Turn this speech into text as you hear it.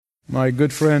My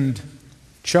good friend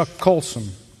Chuck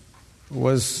Colson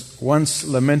was once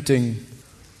lamenting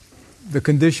the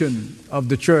condition of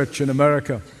the church in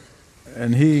America,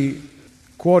 and he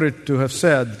quoted to have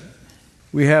said,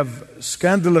 "We have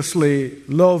scandalously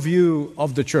low view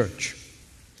of the church.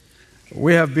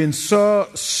 We have been so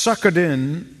suckered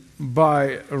in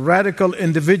by radical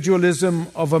individualism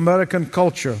of American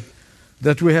culture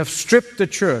that we have stripped the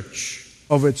church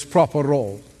of its proper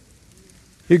role."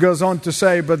 He goes on to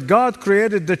say, "But God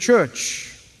created the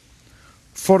church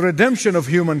for redemption of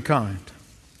humankind,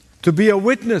 to be a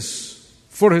witness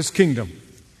for His kingdom."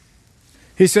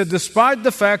 He said, "Despite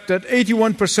the fact that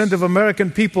 81% of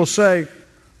American people say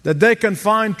that they can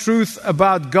find truth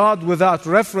about God without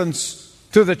reference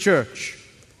to the church,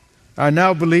 I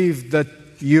now believe that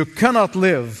you cannot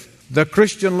live the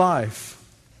Christian life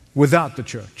without the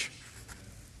church."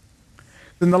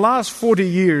 In the last 40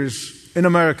 years in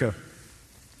America,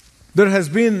 there has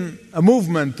been a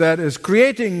movement that is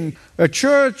creating a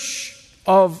church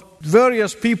of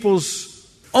various people's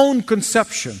own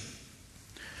conception.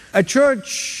 A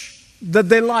church that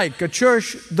they like, a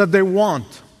church that they want,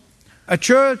 a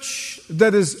church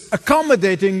that is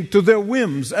accommodating to their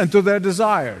whims and to their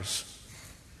desires.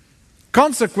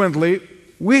 Consequently,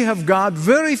 we have got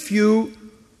very few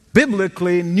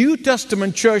biblically New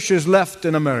Testament churches left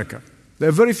in America. There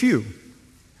are very few.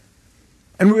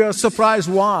 And we are surprised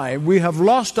why. We have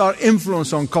lost our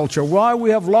influence on culture, why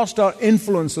we have lost our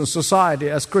influence on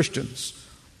society as Christians.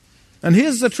 And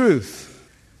here's the truth.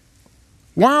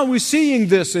 Why are we seeing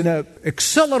this in an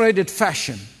accelerated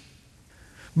fashion?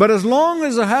 But as long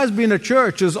as there has been a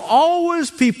church, there's always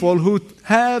people who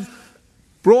have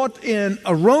brought in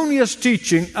erroneous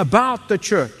teaching about the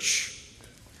church.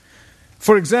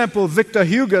 For example, Victor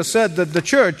Hugo said that the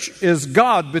church is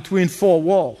God between four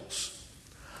walls.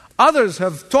 Others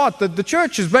have taught that the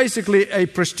church is basically a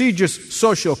prestigious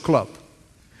social club.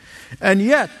 And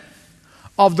yet,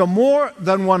 of the more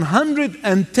than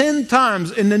 110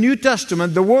 times in the New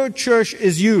Testament the word church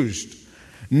is used,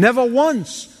 never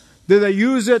once did they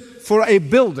use it for a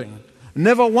building.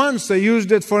 Never once they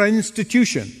used it for an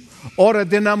institution or a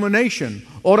denomination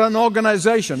or an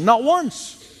organization. Not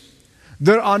once.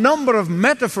 There are a number of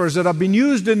metaphors that have been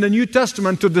used in the New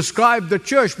Testament to describe the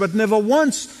church, but never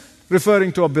once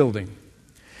referring to a building.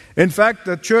 In fact,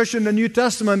 the church in the New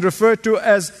Testament referred to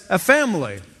as a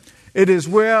family. It is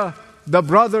where the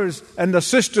brothers and the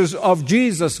sisters of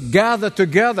Jesus gather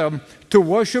together to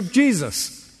worship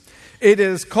Jesus. It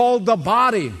is called the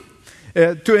body,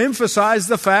 to emphasize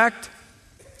the fact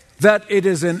that it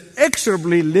is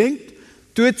inexorably linked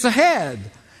to its head.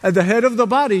 And the head of the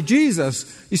body, Jesus.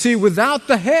 You see, without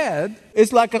the head,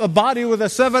 it's like a body with a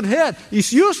severed head.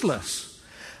 It's useless.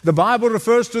 The Bible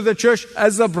refers to the church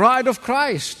as the bride of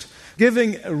Christ,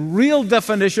 giving a real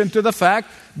definition to the fact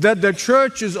that the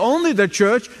church is only the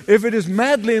church if it is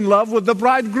madly in love with the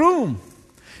bridegroom.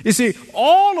 You see,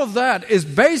 all of that is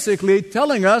basically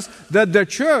telling us that the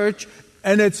church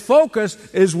and its focus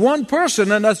is one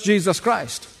person, and that's Jesus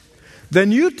Christ. The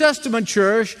New Testament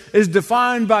church is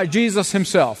defined by Jesus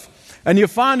Himself. And you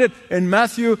find it in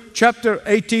Matthew chapter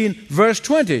 18, verse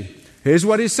 20. Here's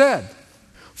what He said.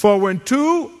 "For when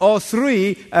 2 or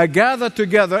 3 are gathered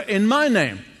together in my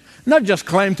name," not just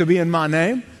claim to be in my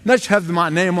name, not just have my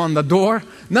name on the door,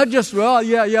 not just, well,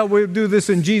 yeah, we'll do this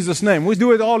in Jesus' name. We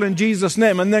do it all in Jesus'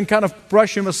 name and then kind of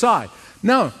brush Him aside.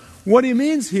 No, what He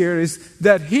means here is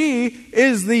that He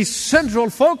is the central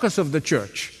focus of the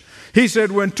church. He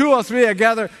said, when 2 or 3 are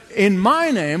gathered in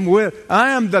my name, where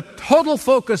I am the total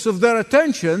focus of their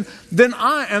attention, then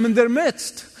I am in their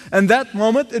midst. And that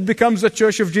moment, it becomes the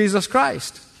church of Jesus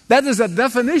Christ. That is a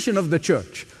definition of the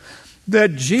church.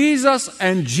 That Jesus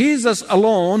and Jesus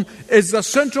alone is the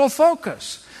central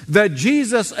focus. That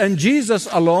Jesus and Jesus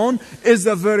alone is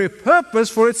the very purpose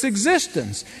for its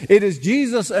existence. It is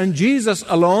Jesus and Jesus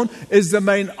alone is the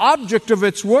main object of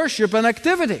its worship and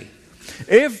activity.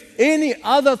 If any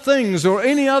other things or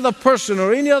any other person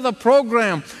or any other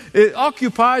program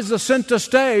occupies the center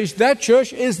stage, that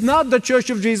church is not the church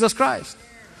of Jesus Christ.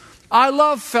 I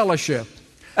love fellowship.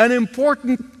 And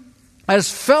important as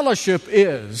fellowship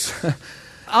is,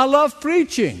 I love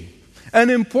preaching.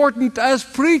 And important as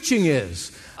preaching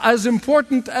is, as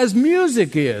important as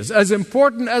music is, as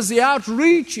important as the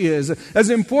outreach is, as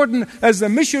important as the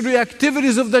missionary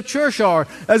activities of the church are,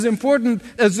 as important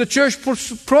as the church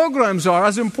programs are,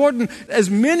 as important as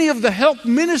many of the help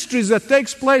ministries that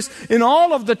takes place in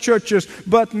all of the churches.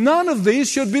 But none of these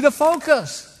should be the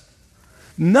focus.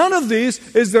 None of these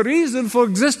is the reason for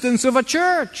existence of a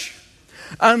church.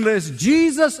 Unless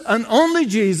Jesus and only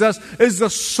Jesus is the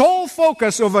sole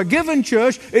focus of a given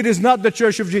church, it is not the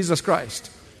church of Jesus Christ.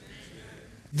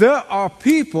 There are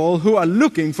people who are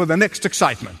looking for the next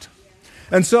excitement.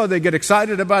 And so they get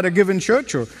excited about a given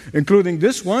church, or including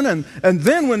this one, and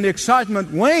then when the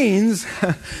excitement wanes,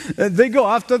 they go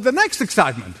after the next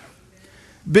excitement.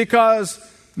 Because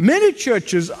many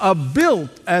churches are built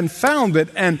and founded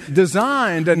and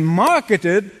designed and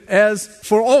marketed as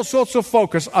for all sorts of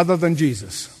focus other than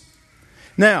Jesus.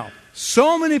 Now,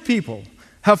 so many people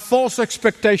have false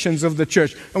expectations of the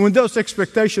church. And when those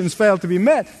expectations fail to be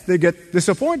met, they get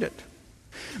disappointed.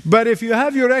 But if you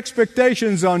have your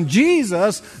expectations on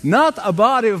Jesus, not a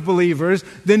body of believers,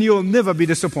 then you'll never be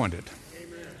disappointed.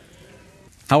 Amen.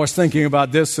 I was thinking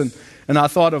about this, and I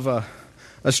thought of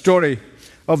a story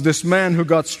of this man who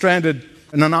got stranded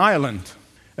in an island.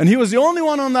 And he was the only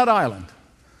one on that island.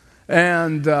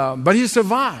 But he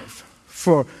survived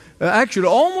for actually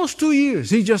almost 2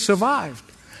 years. He just survived.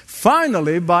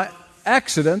 Finally, by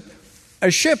accident, a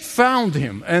ship found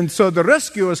him. And so the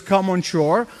rescuers come on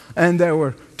shore, and they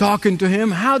were talking to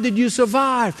him. How did you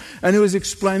survive? And he was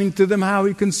explaining to them how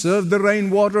he conserved the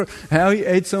rainwater, how he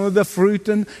ate some of the fruit,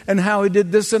 and how he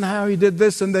did this and how he did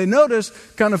this. And they noticed,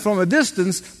 kind of from a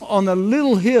distance, on a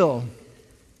little hill,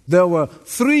 there were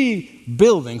 3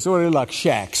 buildings, or like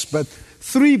shacks, but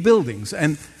 3 buildings.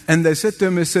 And they said to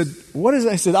him, he said, what is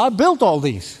that? He said, I built all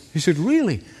these. He said,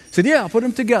 really? He said, yeah, I put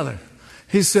them together.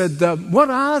 He said, what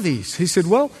are these? He said,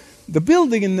 well, the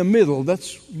building in the middle,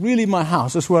 that's really my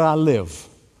house. That's where I live.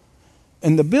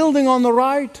 And the building on the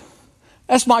right,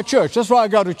 that's my church. That's where I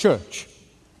go to church.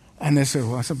 And they said,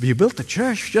 well, I said, you built a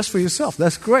church just for yourself.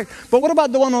 That's great. But what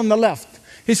about the one on the left?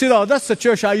 He said, oh, that's the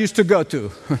church I used to go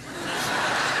to.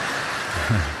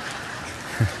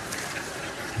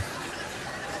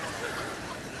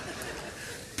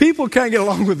 People can't get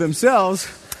along with themselves.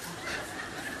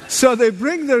 So they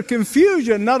bring their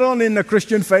confusion not only in the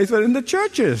Christian faith, but in the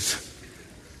churches.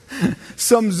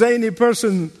 Some zany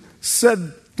person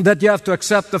said that you have to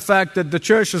accept the fact that the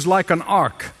church is like an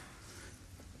ark.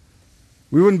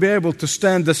 We wouldn't be able to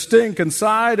stand the stink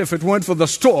inside if it weren't for the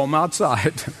storm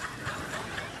outside.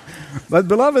 But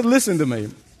beloved, listen to me.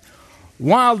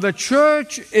 While the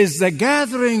church is the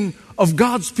gathering of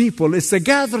God's people, it's the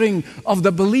gathering of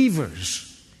the believers.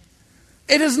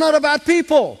 It is not about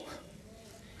people.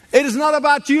 It is not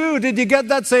about you. Did you get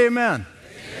that? Say amen.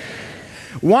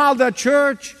 Amen. While the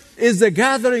church is the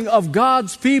gathering of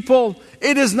God's people,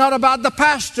 it is not about the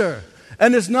pastor,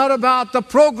 and it's not about the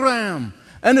program,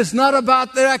 and it's not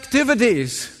about their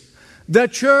activities. The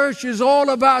church is all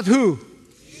about who?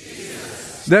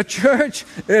 Jesus. The church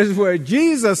is where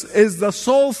Jesus is the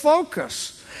sole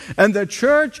focus. And the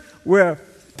church where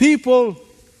people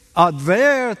are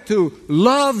there to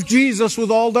love Jesus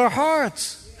with all their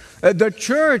hearts. The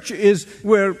church is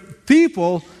where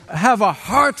people have a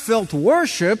heartfelt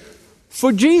worship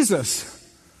for Jesus.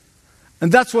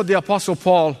 And that's what the Apostle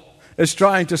Paul is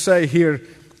trying to say here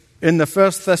in the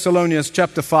 1 Thessalonians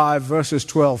chapter 5, verses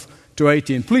 12 to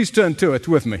 18. Please turn to it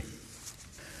with me.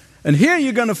 And here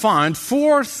you're going to find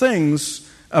 4 things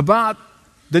about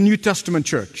the New Testament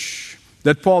church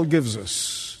that Paul gives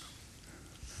us.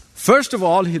 First of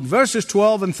all, in verses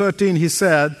 12 and 13, he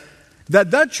said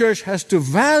that church has to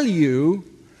value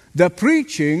the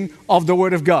preaching of the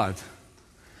Word of God.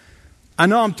 I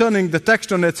know I'm turning the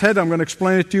text on its head. I'm going to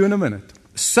explain it to you in a minute.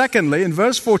 Secondly, in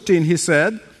verse 14, he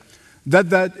said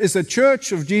that is the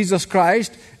church of Jesus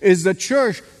Christ is the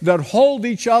church that hold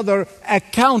each other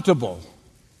accountable.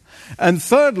 And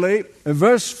thirdly, in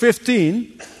verse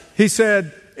 15, he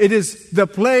said it is the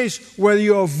place where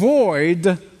you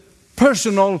avoid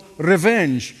personal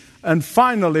revenge. And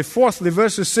finally, fourthly,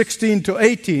 verses 16 to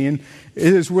 18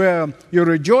 is where you're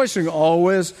rejoicing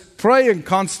always, praying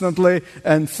constantly,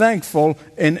 and thankful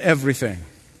in everything.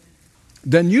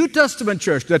 The New Testament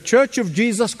church, the church of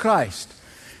Jesus Christ,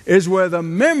 is where the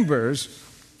members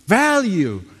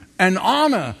value and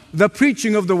honor the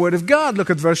preaching of the Word of God. Look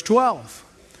at verse 12.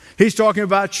 He's talking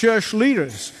about church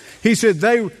leaders. He said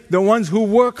the ones who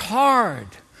work hard.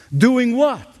 Doing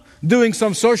what? Doing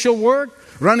some social work?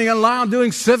 Running around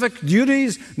doing civic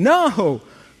duties? No.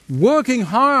 Working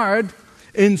hard,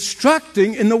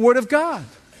 instructing in the Word of God.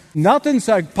 Not in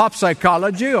pop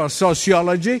psychology or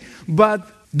sociology, but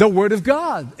the Word of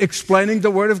God. Explaining the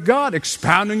Word of God.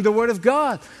 Expounding the Word of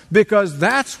God. Because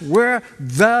that's where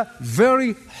the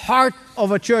very heart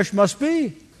of a church must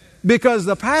be. Because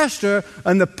the pastor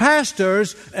and the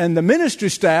pastors and the ministry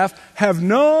staff have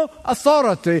no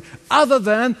authority other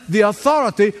than the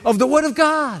authority of the Word of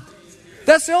God.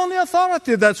 That's the only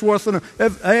authority that's worth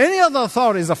it. Any other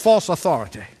authority is a false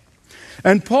authority.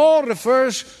 And Paul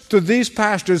refers to these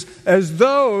pastors as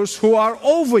those who are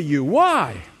over you.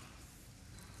 Why?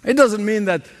 It doesn't mean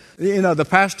that, the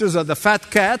pastors are the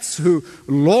fat cats who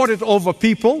lord it over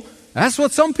people. That's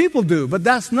what some people do, but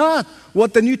that's not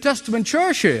what the New Testament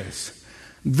church is.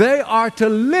 They are to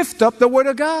lift up the Word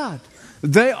of God.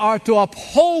 They are to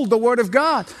uphold the Word of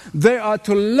God. They are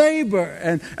to labor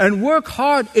and work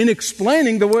hard in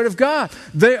explaining the Word of God.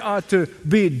 They are to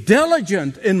be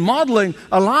diligent in modeling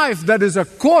a life that is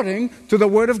according to the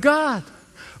Word of God.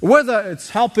 Whether it's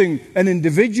helping an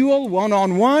individual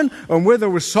one-on-one, or whether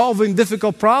we're solving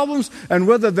difficult problems, and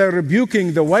whether they're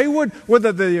rebuking the wayward,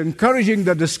 whether they're encouraging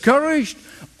the discouraged,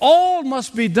 all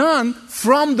must be done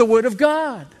from the Word of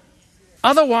God.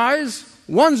 Otherwise,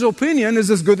 one's opinion is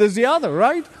as good as the other,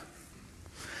 right?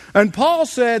 And Paul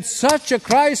said, such a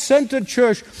Christ-centered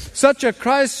church, such a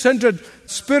Christ-centered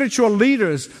spiritual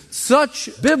leaders, such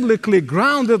biblically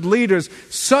grounded leaders,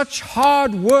 such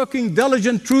hard-working,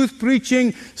 diligent,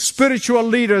 truth-preaching spiritual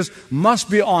leaders must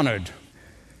be honored.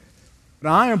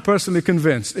 I am personally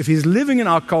convinced if he's living in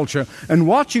our culture and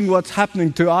watching what's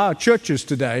happening to our churches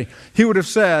today, he would have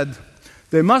said,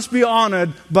 they must be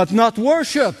honored but not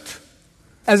worshipped,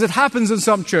 as it happens in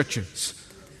some churches,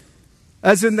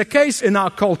 as in the case in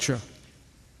our culture.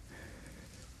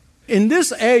 In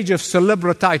this age of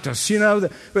celebrititis,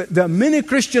 the many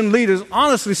Christian leaders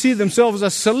honestly see themselves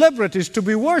as celebrities to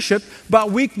be worshipped by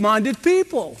weak-minded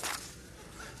people.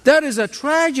 That is a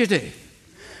tragedy.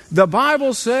 The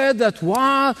Bible said that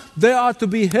while they are to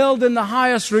be held in the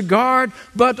highest regard,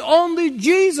 but only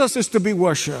Jesus is to be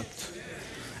worshipped.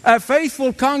 A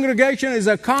faithful congregation is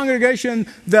a congregation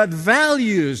that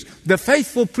values the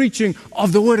faithful preaching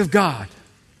of the Word of God.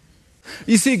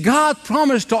 You see, God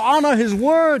promised to honor His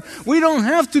Word. We don't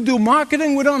have to do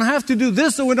marketing. We don't have to do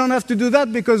this and we don't have to do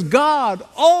that, because God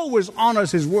always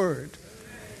honors His Word.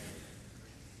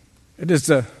 It is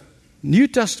the New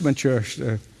Testament church,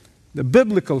 the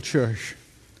biblical church,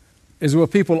 is where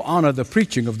people honor the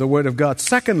preaching of the Word of God.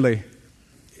 Secondly,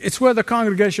 it's where the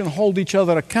congregation hold each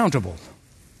other accountable.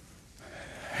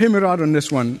 Hear me out on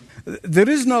this one. There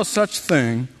is no such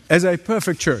thing as a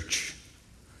perfect church,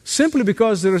 simply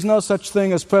because there is no such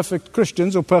thing as perfect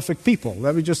Christians or perfect people.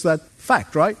 That was just that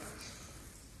fact, right?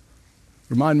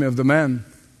 Remind me of the man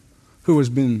who has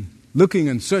been looking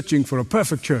and searching for a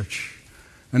perfect church.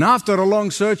 And after a long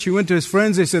search, he went to his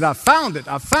friends. He said, I found it.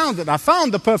 I found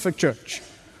the perfect church.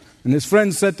 And his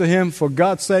friends said to him, for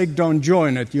God's sake, don't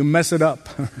join it. You mess it up.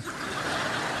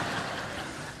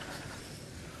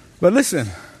 But listen,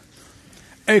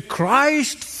 a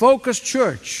Christ-focused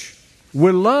church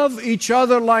will love each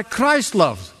other like Christ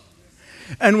loved.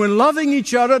 And when loving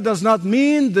each other does not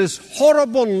mean this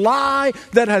horrible lie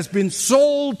that has been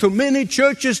sold to many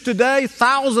churches today,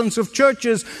 thousands of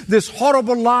churches, this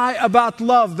horrible lie about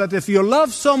love, that if you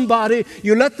love somebody,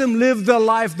 you let them live their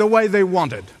life the way they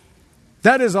wanted.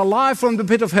 That is a lie from the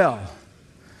pit of hell.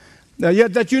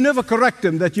 Yet that you never correct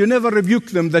them, that you never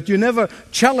rebuke them, that you never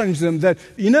challenge them, that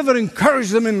you never encourage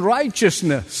them in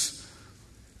righteousness.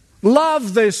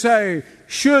 Love, they say,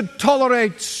 should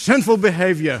tolerate sinful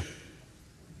behavior.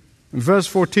 In verse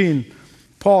 14,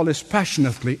 Paul is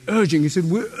passionately urging. He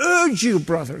said, we urge you,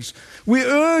 brothers, we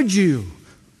urge you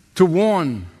to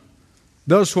warn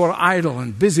those who are idle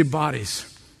and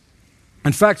busybodies.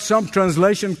 In fact, some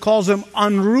translation calls them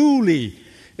unruly.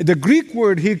 The Greek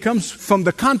word here comes from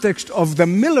the context of the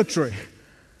military,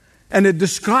 and it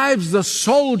describes the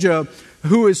soldier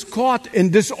who is caught in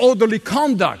disorderly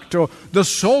conduct, or the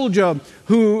soldier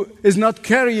who is not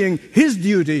carrying his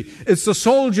duty. It's the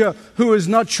soldier who is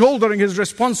not shouldering his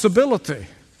responsibility.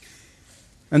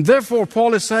 And therefore,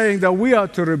 Paul is saying that we are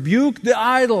to rebuke the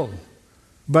idle,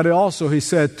 but also, he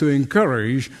said, to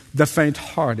encourage the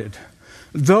faint-hearted.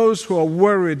 Those who are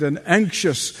worried and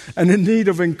anxious and in need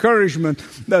of encouragement,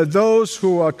 those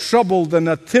who are troubled and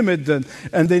are timid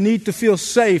and they need to feel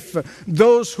safe,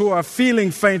 those who are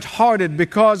feeling faint-hearted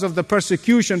because of the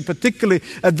persecution, particularly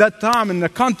at that time in the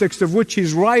context of which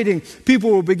he's writing,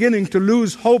 people were beginning to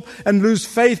lose hope and lose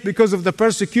faith because of the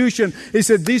persecution. He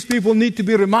said these people need to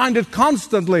be reminded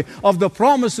constantly of the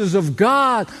promises of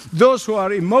God. Those who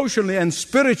are emotionally and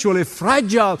spiritually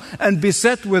fragile and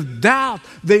beset with doubt,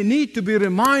 they need to be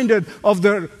reminded of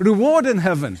their reward in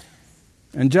heaven.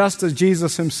 And just as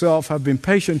Jesus himself have been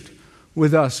patient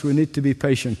with us, we need to be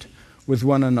patient with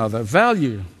one another.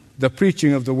 Value the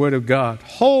preaching of the Word of God.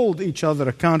 Hold each other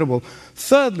accountable.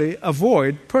 Thirdly,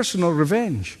 avoid personal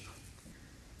revenge.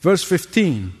 Verse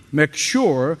 15, make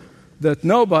sure that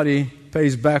nobody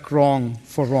pays back wrong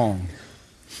for wrong.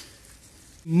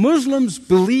 Muslims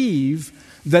believe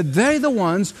that they're the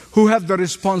ones who have the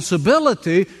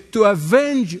responsibility to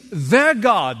avenge their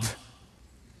God.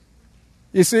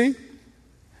 You see?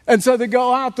 And so they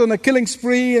go out on a killing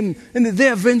spree and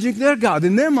they're avenging their God.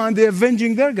 In their mind, they're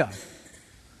avenging their God.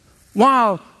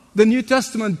 While the New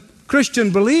Testament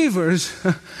Christian believers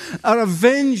are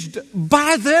avenged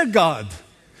by their God.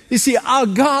 You see, our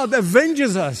God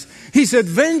avenges us. He said,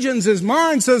 vengeance is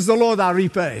mine, says the Lord, I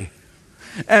repay.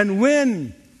 And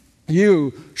when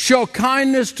you show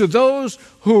kindness to those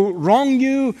who wrong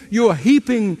you, you are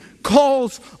heaping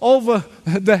coals over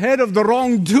the head of the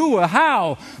wrongdoer.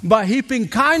 How? By heaping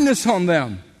kindness on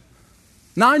them.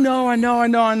 Now I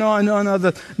know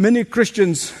that many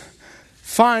Christians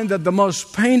find that the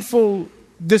most painful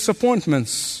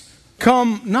disappointments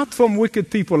come not from wicked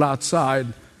people outside,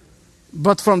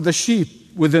 but from the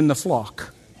sheep within the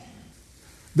flock.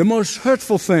 The most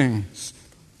hurtful things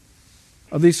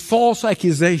are these false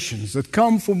accusations that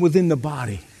come from within the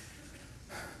body.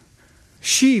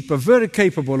 Sheep are very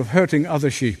capable of hurting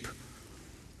other sheep.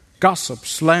 Gossip,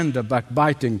 slander,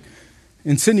 backbiting,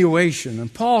 insinuation.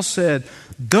 And Paul said,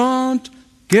 don't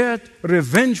get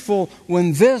revengeful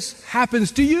when this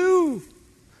happens to you.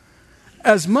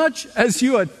 As much as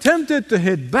you are tempted to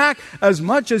hit back, as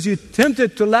much as you're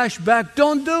tempted to lash back,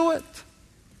 don't do it.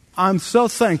 I'm so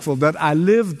thankful that I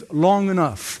lived long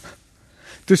enough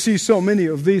to see so many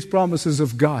of these promises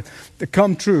of God that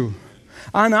come true.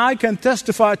 And I can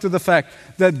testify to the fact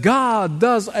that God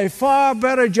does a far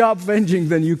better job avenging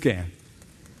than you can.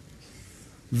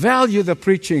 Value the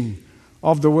preaching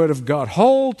of the Word of God.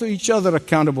 Hold to each other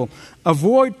accountable.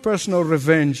 Avoid personal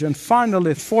revenge. And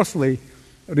finally, fourthly,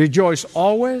 rejoice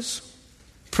always.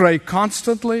 Pray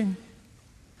constantly.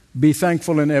 Be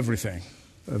thankful in everything.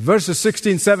 Verses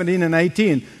 16, 17, and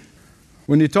 18,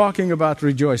 when you're talking about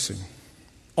rejoicing,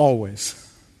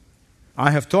 always.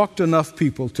 I have talked to enough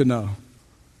people to know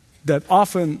that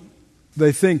often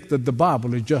they think that the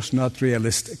Bible is just not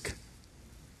realistic.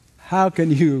 How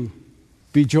can you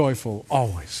be joyful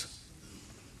always?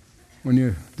 When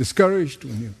you're discouraged,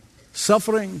 when you're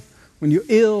suffering, when you're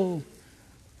ill,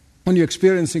 when you're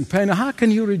experiencing pain, how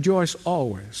can you rejoice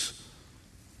always?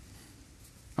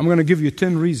 I'm going to give you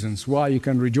 10 reasons why you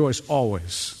can rejoice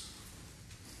always.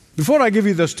 Before I give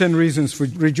you those 10 reasons for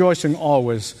rejoicing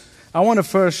always, I want to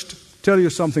first tell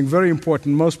you something very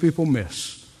important most people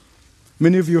miss.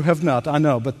 Many of you have not, I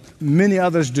know, but many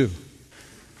others do.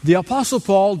 The Apostle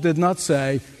Paul did not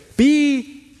say,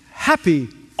 be happy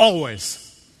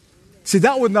always. See,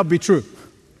 that would not be true.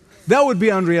 That would be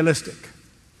unrealistic,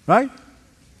 right?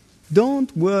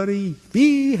 Don't worry,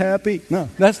 be happy. No,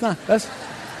 that's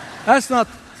not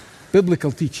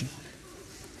biblical teaching.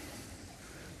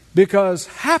 Because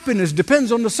happiness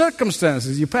depends on the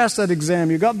circumstances. You passed that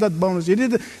exam, you got that bonus,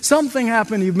 something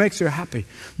happened, it makes you happy.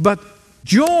 But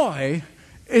joy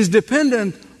is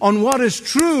dependent on what is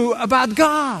true about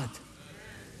God.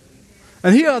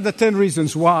 And here are the 10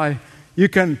 reasons why you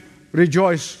can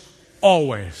rejoice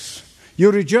always.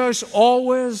 You rejoice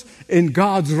always in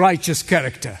God's righteous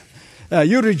character.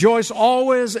 You rejoice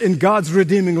always in God's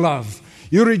redeeming love.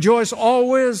 You rejoice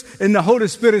always in the Holy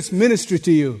Spirit's ministry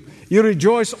to you. You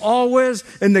rejoice always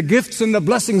in the gifts and the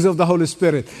blessings of the Holy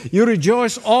Spirit. You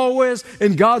rejoice always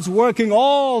in God's working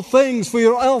all things for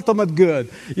your ultimate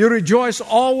good. You rejoice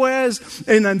always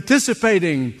in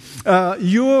anticipating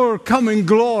your coming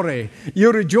glory.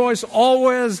 You rejoice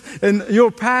always in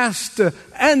your past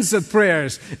answered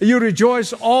prayers. You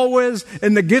rejoice always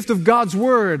in the gift of God's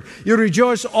Word. You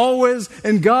rejoice always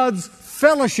in God's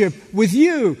fellowship with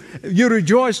you. You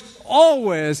rejoice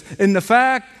always in the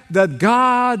fact that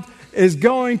God is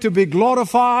going to be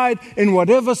glorified in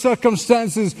whatever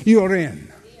circumstances you're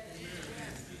in.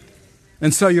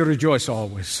 And so you rejoice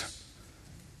always.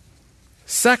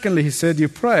 Secondly, he said, you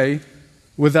pray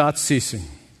without ceasing.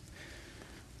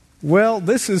 Well,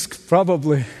 this is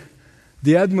probably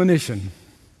the admonition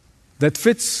that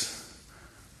fits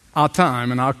our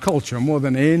time and our culture more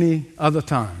than any other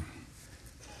time.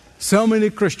 So many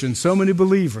Christians, so many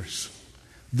believers,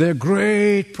 they're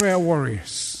great prayer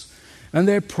warriors. And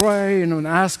they pray and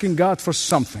asking God for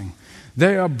something.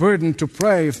 They are burdened to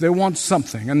pray if they want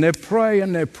something. And they pray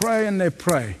and they pray and they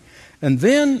pray. And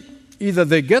then either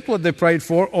they get what they prayed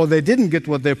for or they didn't get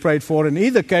what they prayed for. In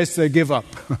either case, they give up.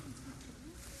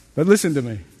 But listen to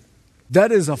me.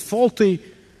 That is a faulty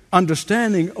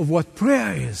understanding of what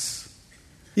prayer is.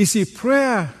 You see,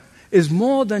 prayer is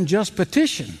more than just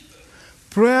petition.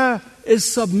 Prayer is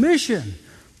submission.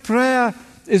 Prayer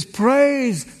is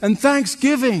praise and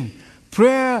thanksgiving.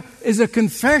 Prayer is a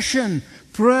confession.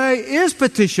 Prayer is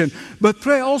petition. But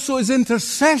prayer also is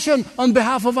intercession on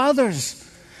behalf of others.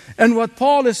 And what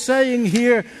Paul is saying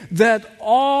here, that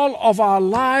all of our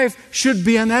life should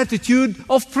be an attitude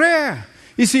of prayer.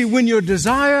 You see, when your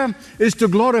desire is to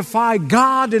glorify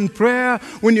God in prayer,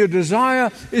 when your desire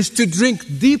is to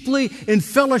drink deeply in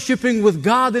fellowshipping with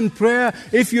God in prayer,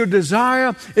 if your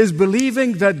desire is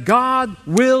believing that God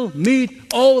will meet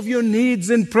all of your needs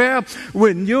in prayer,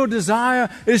 when your desire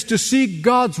is to seek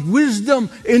God's wisdom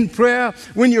in prayer,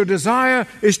 when your desire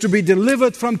is to be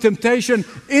delivered from temptation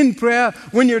in prayer,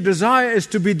 when your desire is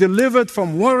to be delivered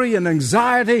from worry and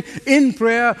anxiety in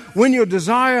prayer, when your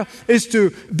desire is to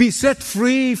be set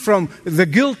free from the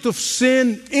guilt of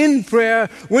sin in prayer,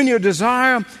 when your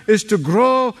desire is to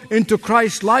grow into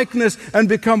Christ likeness and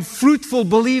become fruitful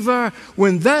believer,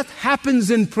 when that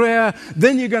happens in prayer,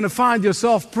 then you're going to find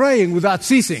yourself praying without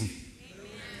ceasing.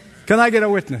 Amen. Can I get a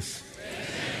witness? Amen.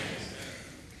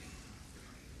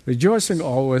 Rejoicing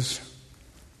always,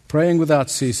 praying without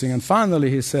ceasing. And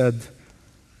finally he said,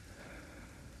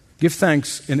 give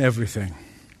thanks in everything.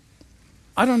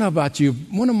 I don't know about you,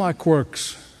 one of my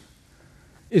quirks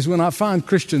is when I find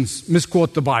Christians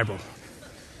misquote the Bible.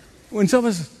 When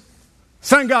someone says,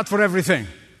 thank God for everything.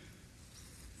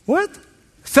 What?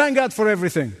 Thank God for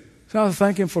everything. So I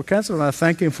thank Him for cancer, and I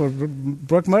thank Him for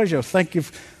broke marriage. I thank Him.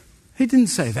 He didn't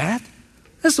say that.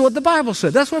 That's what the Bible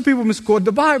said. That's why people misquote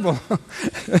the Bible.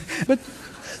 But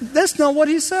that's not what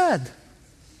He said.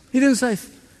 He didn't say,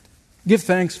 give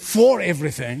thanks for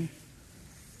everything.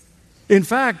 In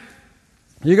fact,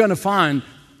 you're going to find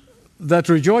that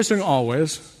rejoicing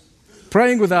always,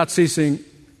 praying without ceasing,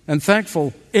 and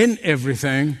thankful in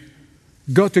everything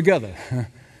go together.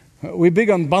 We're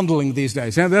big on bundling these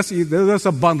days. That's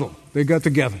a bundle. They go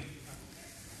together.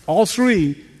 All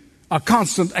three are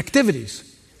constant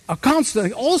activities.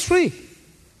 All three.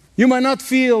 You might not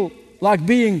feel like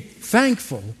being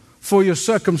thankful for your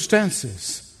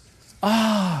circumstances.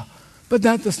 But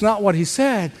that is not what he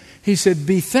said. He said,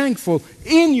 be thankful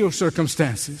in your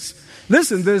circumstances.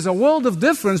 Listen, there's a world of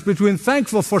difference between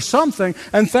thankful for something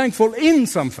and thankful in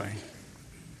something.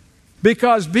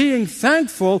 Because being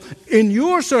thankful in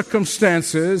your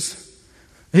circumstances,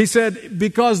 he said,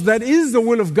 because that is the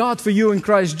will of God for you in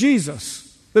Christ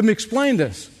Jesus. Let me explain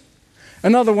this.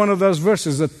 Another one of those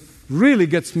verses that really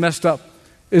gets messed up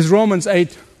is Romans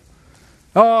 8.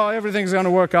 Oh, everything's going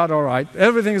to work out all right.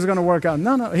 Everything's going to work out.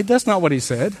 No, that's not what he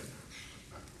said.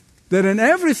 That in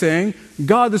everything,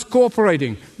 God is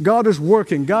cooperating. God is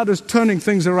working. God is turning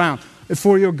things around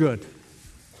for your good.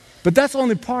 But that's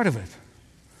only part of it.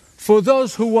 For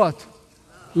those who what?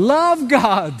 Love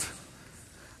God.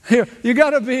 Here, you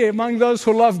got to be among those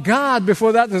who love God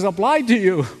before that is applied to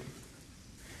you.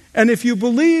 And if you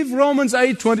believe Romans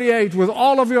 8:28 with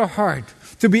all of your heart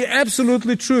to be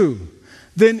absolutely true,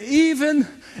 then even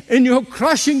in your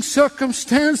crushing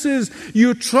circumstances,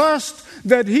 you trust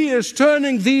that He is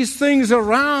turning these things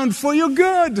around for your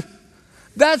good.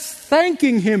 That's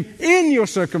thanking Him in your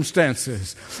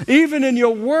circumstances. Even in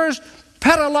your worst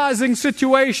paralyzing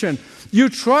situation, you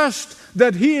trust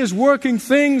that He is working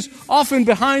things often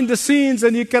behind the scenes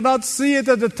and you cannot see it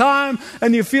at the time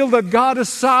and you feel that God is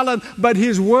silent, but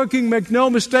He's working, make no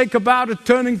mistake about it,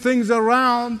 turning things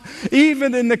around.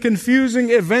 Even in the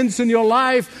confusing events in your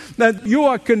life, that you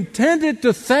are contented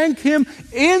to thank Him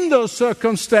in those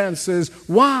circumstances.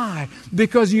 Why?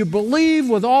 Because you believe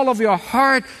with all of your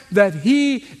heart that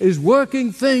He is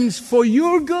working things for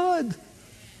your good.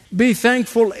 Be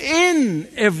thankful in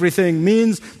everything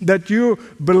means that you're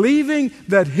believing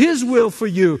that His will for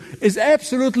you is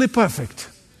absolutely perfect.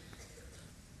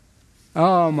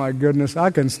 Oh my goodness, I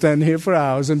can stand here for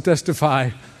hours and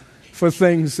testify for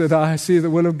things that I see the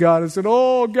will of God and said,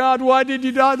 oh God, why did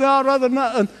you die? No, rather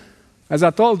not. And as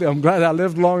I told you, I'm glad I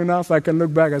lived long enough. I can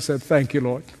look back and said, thank you,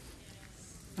 Lord.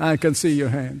 I can see your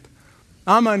hand.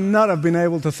 I might not have been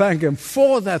able to thank Him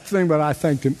for that thing, but I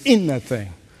thanked Him in that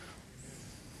thing.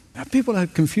 Now, people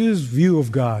have a confused view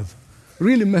of God,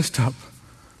 really messed up.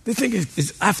 They think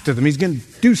it's after them. He's going to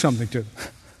do something to them.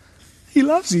 He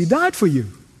loves you. He died for you.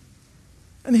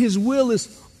 And His will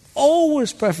is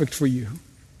always perfect for you.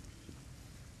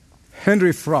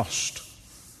 Henry Frost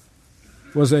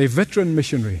was a veteran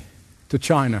missionary to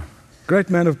China, great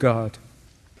man of God.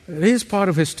 Here's part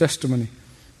of his testimony.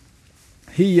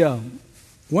 He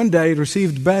one day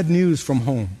received bad news from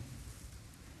home.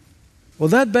 Well,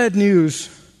 that bad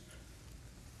news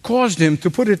caused him,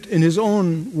 to put it in his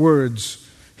own words,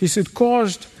 he said,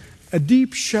 caused a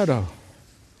deep shadow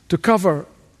to cover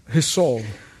his soul.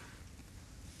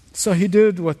 So he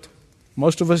did what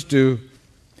most of us do.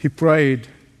 He prayed,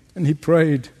 and he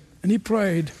prayed, and he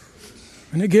prayed.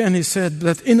 And again he said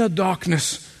that inner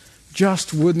darkness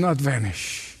just would not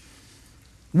vanish.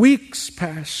 Weeks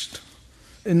passed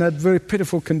in that very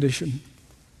pitiful condition.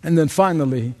 And then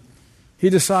finally, he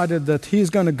decided that he's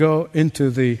going to go into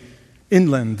the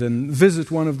inland and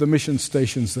visit one of the mission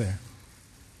stations there,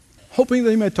 hoping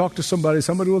that he may talk to somebody.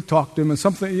 Somebody will talk to him, and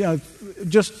something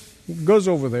just goes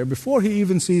over there before he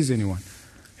even sees anyone.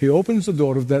 He opens the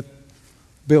door of that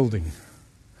building,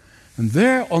 and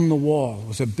there on the wall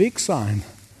was a big sign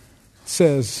that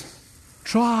says,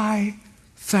 "Try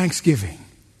Thanksgiving.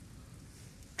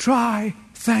 Try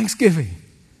Thanksgiving."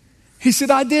 He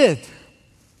said, "I did.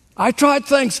 I tried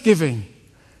Thanksgiving."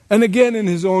 And again, in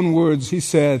his own words, he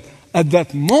said, "At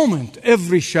that moment,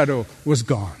 every shadow was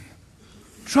gone."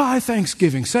 Try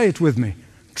Thanksgiving. Say it with me.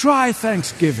 Try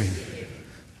Thanksgiving.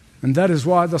 And that is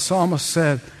why the psalmist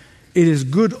said, "It is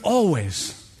good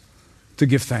always to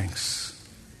give thanks."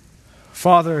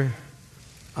 Father,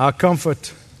 our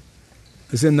comfort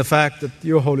is in the fact that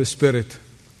your Holy Spirit,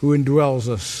 who indwells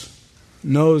us,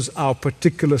 knows our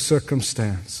particular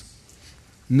circumstance,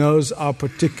 knows our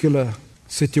particular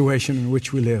situation in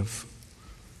which we live.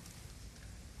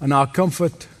 And our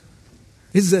comfort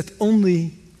is that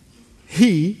only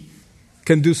He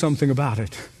can do something about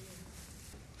it.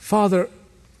 Father,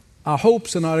 our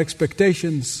hopes and our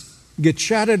expectations get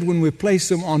shattered when we place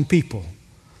them on people.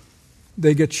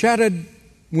 They get shattered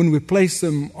when we place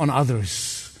them on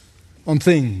others, on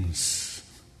things.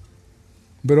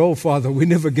 But oh, Father, we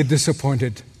never get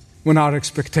disappointed when our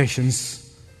expectations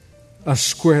are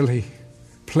squarely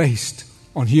placed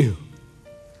on you.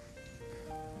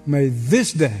 May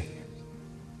this day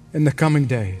and the coming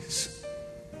days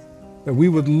that we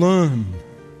would learn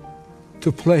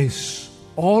to place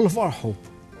all of our hope,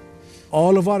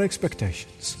 all of our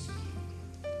expectations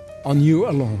on you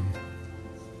alone.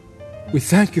 We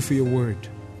thank you for your word.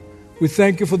 We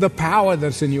thank you for the power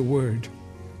that's in your word.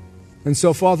 And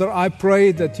so, Father, I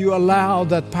pray that you allow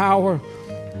that power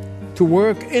to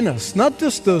work in us, not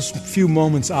just those few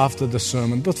moments after the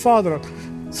sermon, but, Father,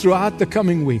 throughout the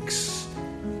coming weeks,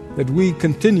 that we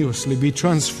continuously be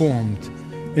transformed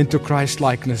into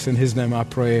Christ-likeness. In His name I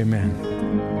pray, amen.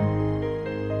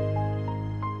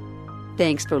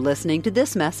 Thanks for listening to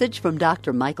this message from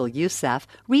Dr. Michael Youssef,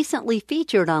 recently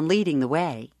featured on Leading the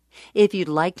Way. If you'd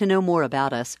like to know more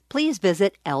about us, please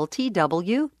visit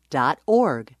ltw.org.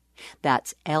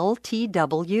 That's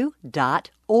ltw.org.